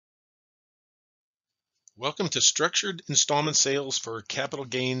Welcome to Structured Installment Sales for Capital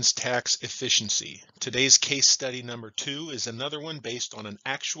Gains Tax Efficiency. Today's case study number 2 is another one based on an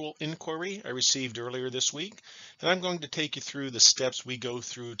actual inquiry I received earlier this week, and I'm going to take you through the steps we go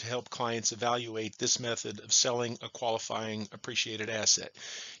through to help clients evaluate this method of selling a qualifying appreciated asset,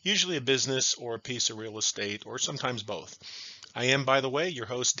 usually a business or a piece of real estate, or sometimes both. I am, by the way, your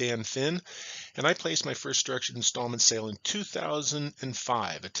host, Dan Finn, and I placed my first structured installment sale in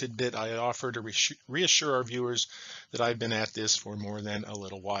 2005, a tidbit I offer to reassure our viewers that I've been at this for more than a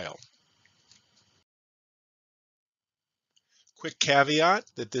little while. Quick caveat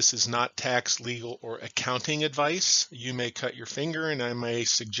that this is not tax, legal, or accounting advice. You may cut your finger and I may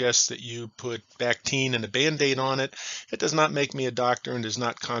suggest that you put Bactine and a Band-Aid on it. It does not make me a doctor and does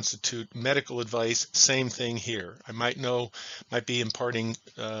not constitute medical advice. Same thing here. I might be imparting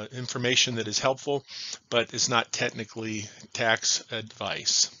information that is helpful, but it's not technically tax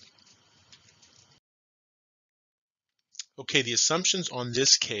advice. Okay, the assumptions on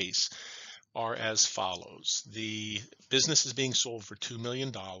this case are as follows. The business is being sold for $2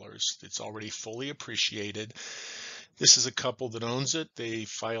 million. It's already fully appreciated. This is a couple that owns it. They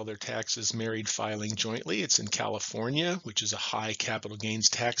file their taxes married filing jointly. It's in California, which is a high capital gains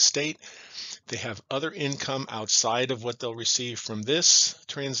tax state. They have other income outside of what they'll receive from this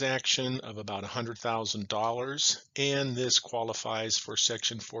transaction of about $100,000, and this qualifies for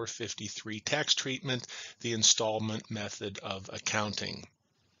Section 453 tax treatment, the installment method of accounting.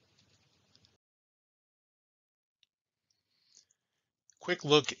 Quick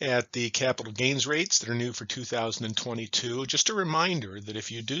look at the capital gains rates that are new for 2022. Just a reminder that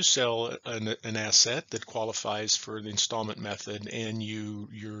if you do sell an asset that qualifies for the installment method and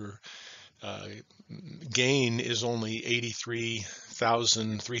your gain is only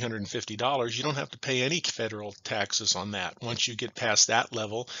 $83,350, you don't have to pay any federal taxes on that. Once you get past that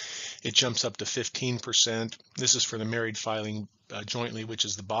level, it jumps up to 15%. This is for the married filing jointly, which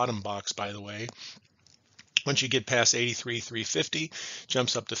is the bottom box, by the way. Once you get past 83,350,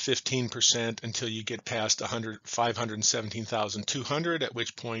 jumps up to 15% until you get past 517,200, at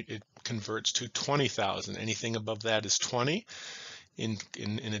which point it converts to 20,000. Anything above that is 20, in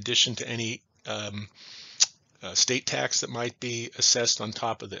addition to any state tax that might be assessed on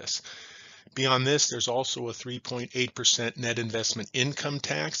top of this. Beyond this, there's also a 3.8% net investment income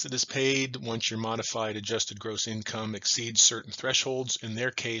tax that is paid once your modified adjusted gross income exceeds certain thresholds, in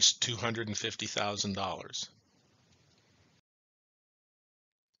their case, $250,000.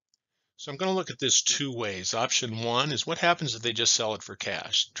 So I'm going to look at this two ways. Option one is what happens if they just sell it for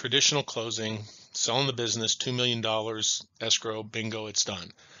cash? Traditional closing, selling the business, $2 million, escrow, bingo, it's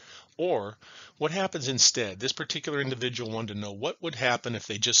done. Or what happens instead? This particular individual wanted to know what would happen if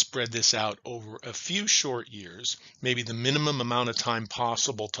they just spread this out over a few short years, maybe the minimum amount of time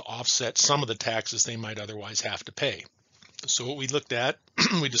possible to offset some of the taxes they might otherwise have to pay. So what we looked at,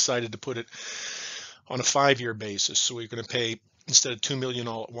 we decided to put it on a 5-year basis. So we're going to pay, instead of $2 million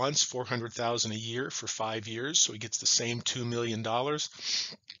all at once, $400,000 a year for 5 years. So he gets the same $2 million.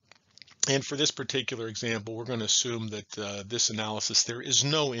 And for this particular example, we're going to assume that this analysis, there is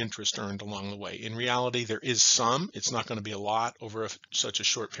no interest earned along the way. In reality, there is some. It's not going to be a lot over such a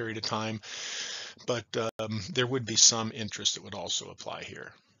short period of time, but there would be some interest that would also apply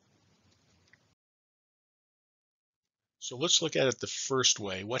here. So let's look at it the first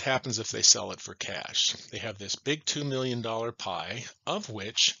way. What happens if they sell it for cash? They have this big $2 million pie, of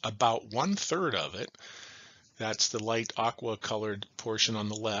which about 1/3 of it, that's the light aqua colored portion on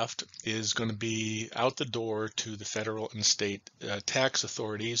the left, is going to be out the door to the federal and state tax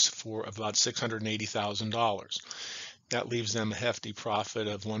authorities for about $680,000. That leaves them a hefty profit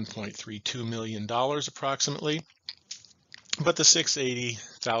of $1.32 million approximately. But the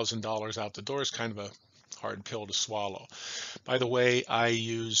 $680,000 out the door is kind of a hard pill to swallow. By the way, I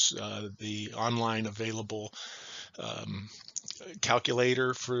use the online available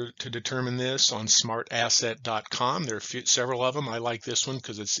calculator to determine this on smartasset.com. There are several of them. I like this one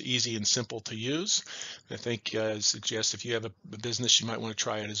because it's easy and simple to use. I think suggests if you have a business, you might want to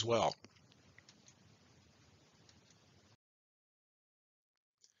try it as well.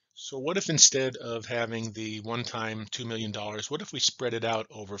 So what if instead of having the one-time $2 million, what if we spread it out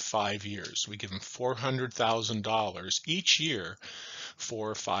over 5 years? We give them $400,000 each year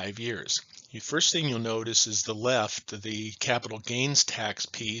for 5 years. The first thing you'll notice is the left, the capital gains tax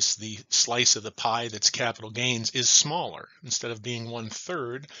piece, the slice of the pie that's capital gains, is smaller. Instead of being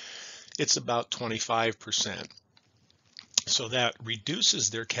 1/3, it's about 25%. So that reduces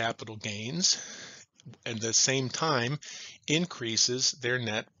their capital gains at the same time increases their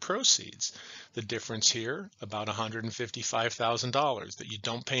net proceeds. The difference here, about $155,000 that you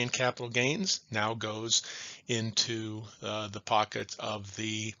don't pay in capital gains, now goes into the pocket of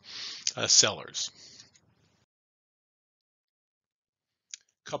the sellers.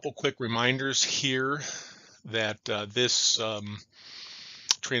 Couple quick reminders here that this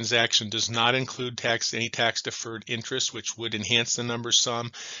transaction does not include any tax deferred interest, which would enhance the number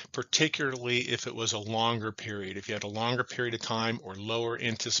some, particularly if it was a longer period. If you had a longer period of time or lower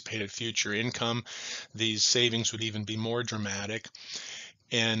anticipated future income, these savings would even be more dramatic.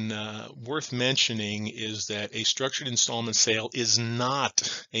 And worth mentioning is that a structured installment sale is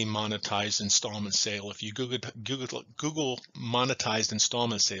not a monetized installment sale. If you Google monetized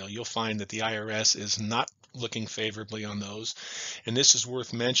installment sale, you'll find that the IRS is not looking favorably on those. And this is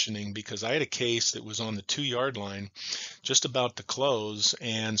worth mentioning because I had a case that was on the 2-yard line just about to close,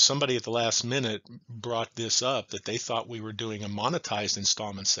 and somebody at the last minute brought this up that they thought we were doing a monetized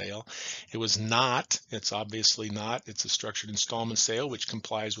installment sale. It was not. It's obviously not. It's a structured installment sale, which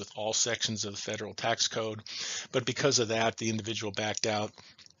complies with all sections of the federal tax code. But because of that, the individual backed out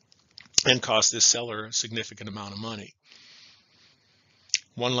and cost this seller a significant amount of money.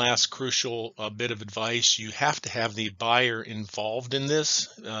 One last crucial bit of advice: you have to have the buyer involved in this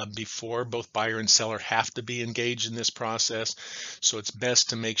before. Both buyer and seller have to be engaged in this process. So it's best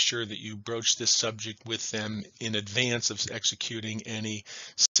to make sure that you broach this subject with them in advance of executing any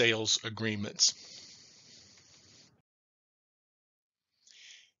sales agreements.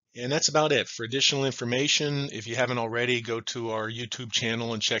 And that's about it. For additional information, if you haven't already, go to our YouTube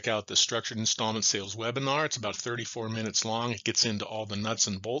channel and check out the Structured Installment Sales webinar. It's about 34 minutes long. It gets into all the nuts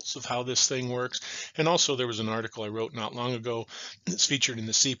and bolts of how this thing works. And also there was an article I wrote not long ago that's featured in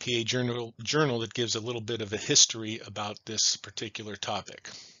the CPA journal that gives a little bit of a history about this particular topic.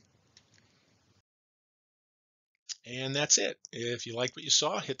 And that's it. If you like what you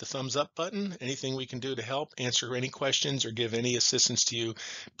saw, hit the thumbs up button. Anything we can do to help answer any questions or give any assistance to you,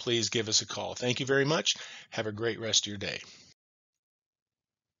 please give us a call. Thank you very much. Have a great rest of your day.